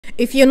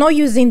If you're not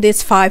using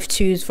these 5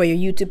 tools for your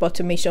YouTube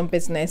automation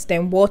business,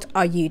 then what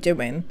are you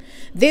doing?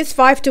 This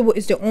 5 tool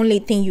is the only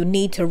thing you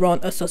need to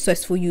run a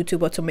successful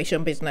YouTube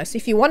automation business.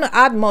 If you want to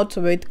add more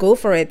to it, go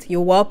for it.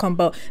 You're welcome.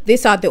 But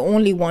these are the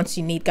only ones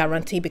you need,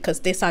 guarantee, because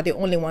these are the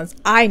only ones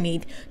I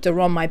need to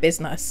run my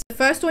business. The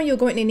first one you're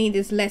going to need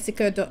is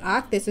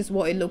lexico.art. This is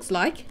what it looks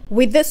like.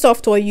 With this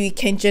software, you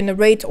can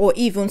generate or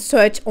even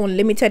search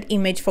unlimited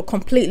image for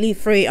completely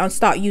free and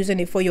start using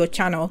it for your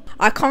channel.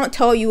 I can't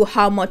tell you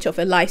how much of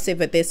a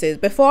lifesaver this is.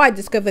 Before I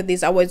discovered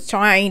this, I was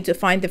trying to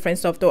find different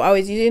software. I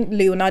was using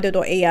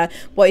Leonardo.ai,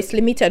 but it's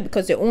limited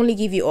because they only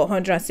give you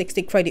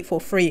 160 credit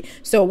for free.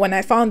 So when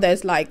I found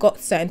this, like, got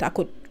sent, I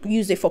could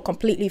use it for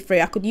completely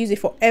free. I could use it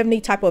for any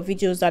type of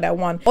videos that I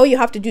want. All you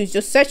have to do is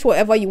just search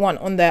whatever you want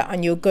on there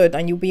and you're good,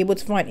 and you'll be able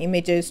to find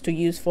images to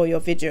use for your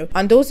video.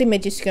 And those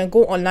images you can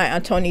go online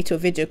and turn it to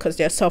video because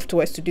there are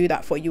softwares to do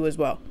that for you as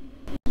well.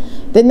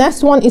 The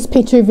next one is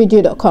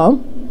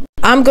picturevideo.com.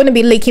 I'm going to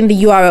be linking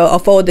the URL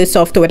of all this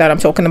software that I'm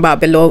talking about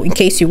below in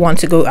case you want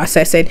to go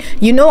access it.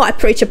 You know, I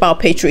preach about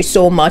Patreon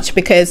so much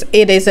because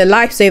it is a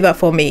lifesaver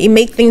for me. It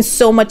makes things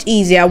so much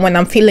easier when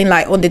I'm feeling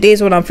like, on the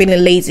days when I'm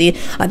feeling lazy,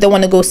 I don't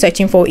want to go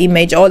searching for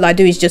image. All I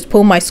do is just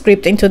pull my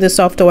script into the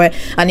software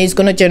and it's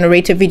going to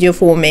generate a video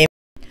for me.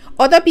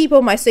 Other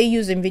people might say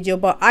using video,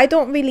 but I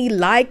don't really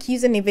like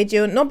using a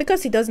video, not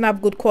because it doesn't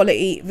have good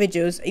quality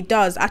videos. It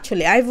does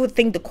actually. I would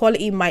think the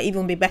quality might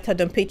even be better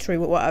than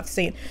Patreon with what I've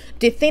seen.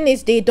 The thing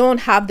is, they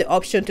don't have the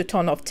option to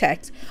turn off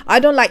text. I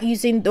don't like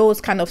using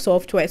those kind of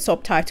software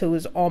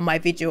subtitles on my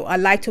video. I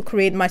like to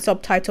create my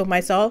subtitle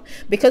myself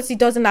because it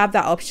doesn't have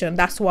that option.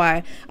 That's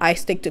why I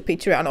stick to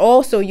Patreon. And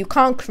also, you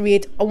can't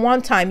create a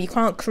one time, you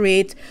can't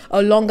create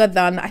a longer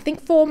than, I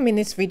think, 4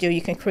 minutes video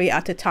you can create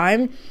at a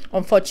time,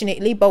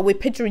 unfortunately. But with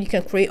Patreon, you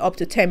can create up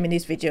to 10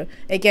 minutes video.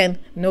 Again,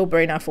 no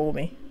brainer for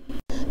me.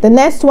 The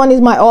next one is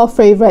my all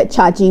favorite,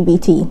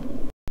 ChatGPT.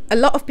 A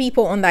lot of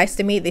people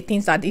underestimate the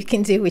things that you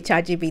can do with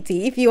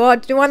ChatGPT. If you are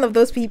one of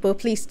those people,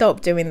 please stop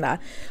doing that.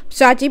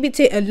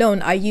 ChatGPT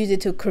alone, I use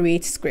it to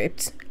create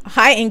scripts,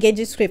 high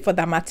engaging script for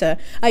that matter.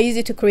 I use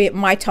it to create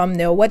my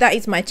thumbnail, whether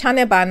it's my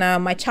channel banner,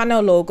 my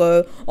channel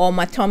logo, or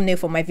my thumbnail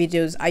for my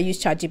videos. I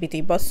use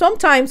ChatGPT. But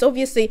sometimes,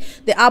 obviously,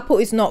 the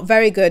output is not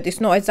very good. It's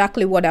not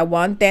exactly what I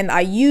want. Then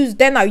I use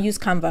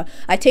Canva.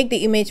 I take the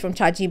image from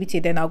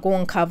ChatGPT, then I'll go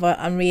on Canva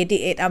and re-edit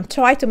it and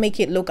try to make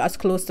it look as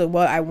close to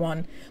what I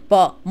want.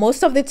 But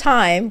most of the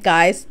time,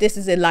 guys, this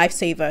is a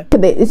lifesaver.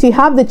 If you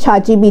have the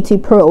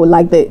ChatGPT Pro,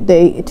 like the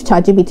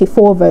ChatGPT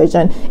 4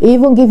 version, it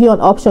even give you an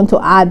option to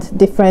add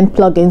different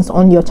plugins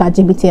on your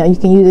ChatGPT, and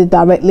you can use it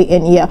directly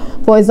in here.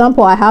 For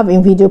example, I have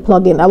InVideo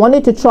plugin. I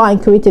wanted to try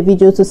and create a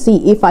video to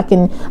see if I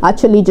can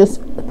actually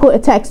just put a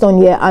text on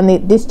here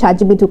and this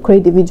ChatGPT to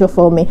create the video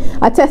for me.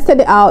 I tested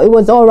it out. It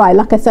was all right.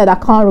 Like I said, I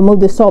can't remove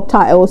the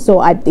subtitle,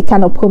 so it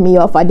kind of put me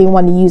off. I didn't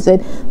want to use it.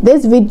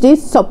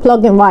 This sub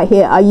plugin right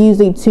here, I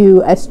use it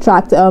to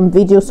extract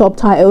video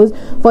subtitles.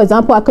 For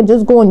example, I could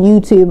just go on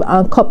YouTube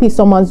and copy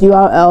someone's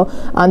URL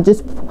and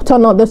just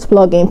turn on this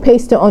plugin,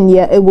 paste it on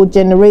here. It will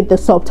generate the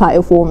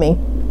subtitle for me.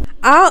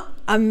 How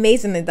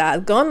amazing is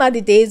that? Gone are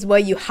the days where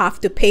you have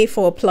to pay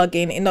for a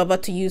plugin in order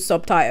to use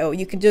subtitle.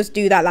 You can just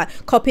do that,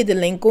 like copy the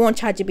link, go on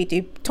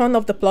ChatGPT, turn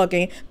off the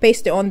plugin,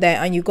 paste it on there,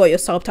 and you got your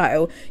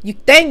subtitle.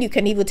 Then you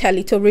can even tell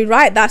it to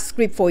rewrite that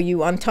script for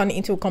you and turn it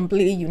into a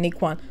completely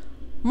unique one.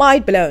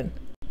 Mind blown.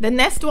 The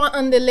next one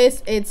on the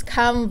list is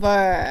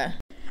Canva.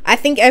 I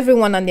think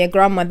everyone and their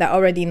grandmother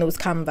already knows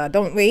Canva,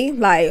 don't we?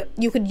 Like,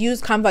 you could use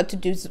Canva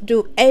to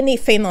do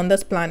anything on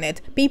this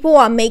planet. People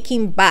are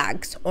making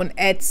bags on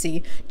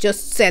Etsy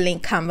just selling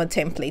Canva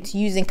templates,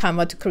 using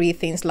Canva to create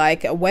things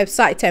like a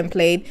website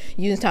template,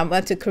 using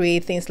Canva to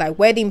create things like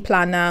wedding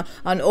planner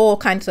and all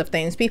kinds of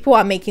things. People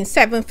are making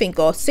 7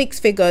 figures, 6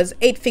 figures,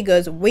 8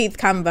 figures with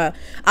Canva.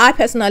 I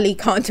personally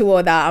can't do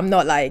all that. I'm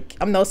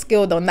not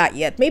skilled on that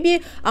yet.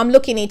 Maybe I'm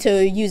looking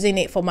into using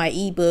it for my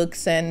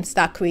ebooks and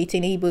start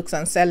creating ebooks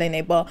and selling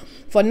it, but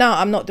for now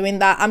I'm not doing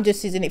that. I'm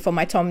just using it for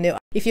my thumbnail.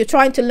 If you're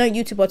trying to learn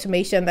YouTube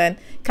automation, then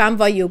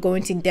Canva you're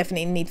going to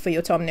definitely need for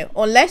your thumbnail,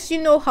 unless you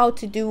know how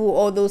to do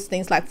all those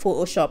things like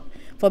Photoshop.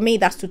 For me,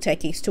 that's too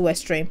techy, it's too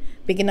extreme.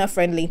 Beginner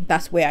friendly,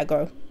 that's where I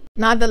go.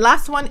 Now the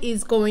last one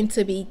is going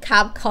to be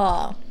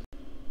CapCut.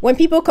 When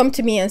people come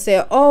to me and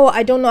say, oh,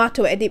 I don't know how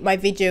to edit my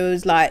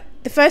videos, like,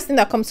 the first thing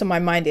that comes to my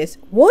mind is,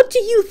 what do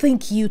you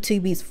think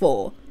YouTube is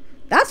for?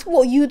 That's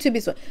what YouTube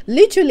is for.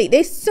 Literally,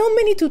 there's so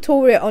many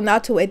tutorials on how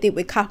to edit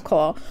with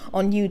CapCut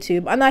on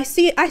YouTube, and I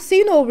see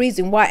no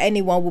reason why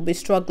anyone would be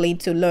struggling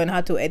to learn how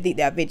to edit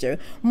their video.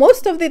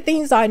 Most of the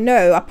things I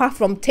know, apart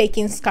from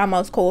taking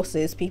scammers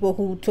courses, people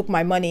who took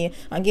my money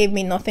and gave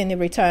me nothing in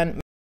return,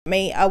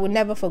 I will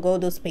never forgo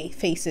those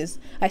faces.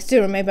 I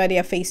still remember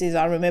their faces.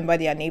 I remember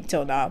their name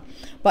till now.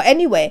 But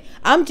anyway,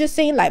 I'm just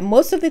saying, like,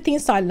 most of the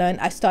things I learned,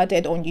 I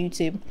started on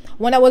YouTube.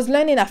 When I was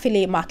learning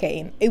affiliate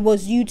marketing, it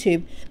was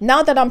YouTube.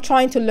 Now that I'm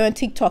trying to learn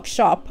TikTok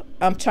shop,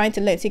 I'm trying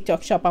to learn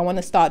TikTok shop. I want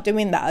to start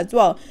doing that as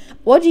well.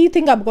 What do you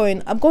think I'm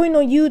going? I'm going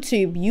on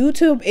YouTube.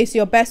 YouTube is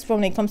your best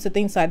friend when it comes to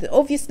things like that.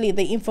 Obviously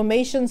the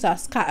informations are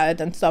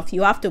scattered and stuff.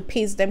 You have to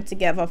piece them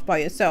together by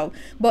yourself.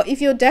 But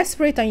if you're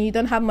desperate and you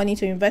don't have money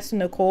to invest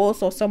in a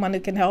course or someone who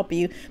can help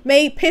you,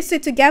 piece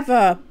it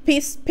together.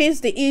 Piece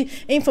the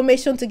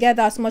information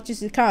together as much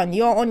as you can.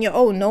 You're on your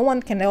own. No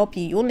one can help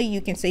you. Only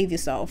you can save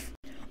yourself.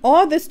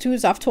 All these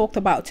tools I've talked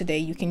about today,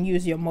 you can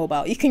use your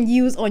mobile, you can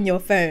use on your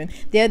phone.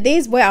 There are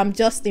days where I'm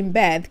just in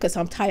bed because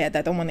I'm tired,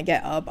 I don't want to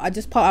get up. I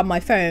just put up my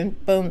phone,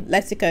 boom,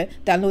 let's go,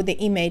 download the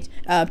image,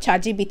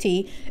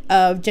 ChatGPT,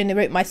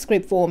 generate my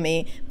script for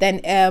me.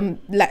 Then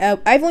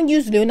I even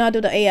use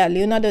Leonardo.ai.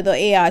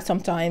 Leonardo.ai,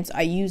 sometimes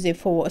I use it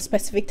for a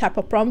specific type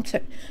of prompt,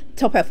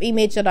 type of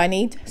image that I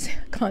need.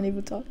 I can't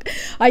even talk.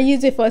 I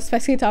use it for a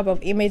specific type of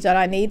image that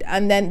I need.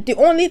 And then the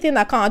only thing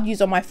I can't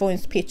use on my phone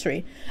is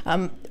Pitry.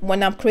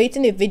 When I'm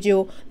creating a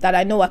video that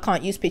I know I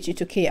can't use Pitry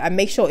to create, I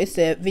make sure it's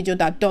a video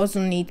that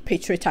doesn't need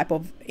Pitry type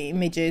of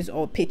images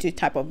or Pitry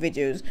type of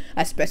videos.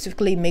 I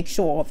specifically make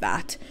sure of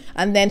that.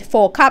 And then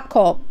for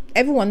CapCut,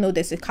 everyone knows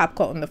there's a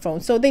CapCut on the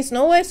phone, so there's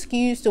no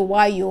excuse to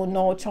why you're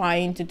not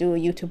trying to do a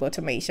YouTube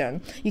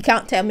automation. You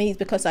can't tell me it's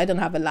because I don't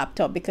have a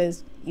laptop,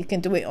 because you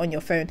can do it on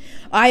your phone.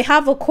 I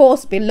have a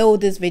course below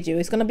this video.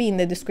 It's going to be in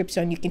the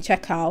description. You can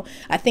check out.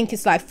 I think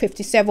it's like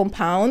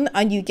 £57,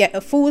 and you get a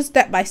full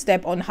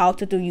step-by-step on how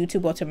to do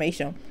YouTube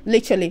automation.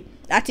 Literally,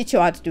 I teach you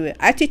how to do it.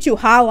 I teach you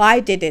how I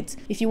did it.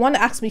 If you want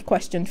to ask me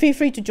questions, feel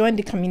free to join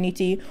the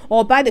community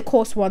or buy the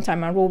course one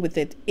time and roll with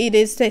it. It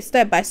is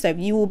step by step.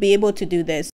 You will be able to do this.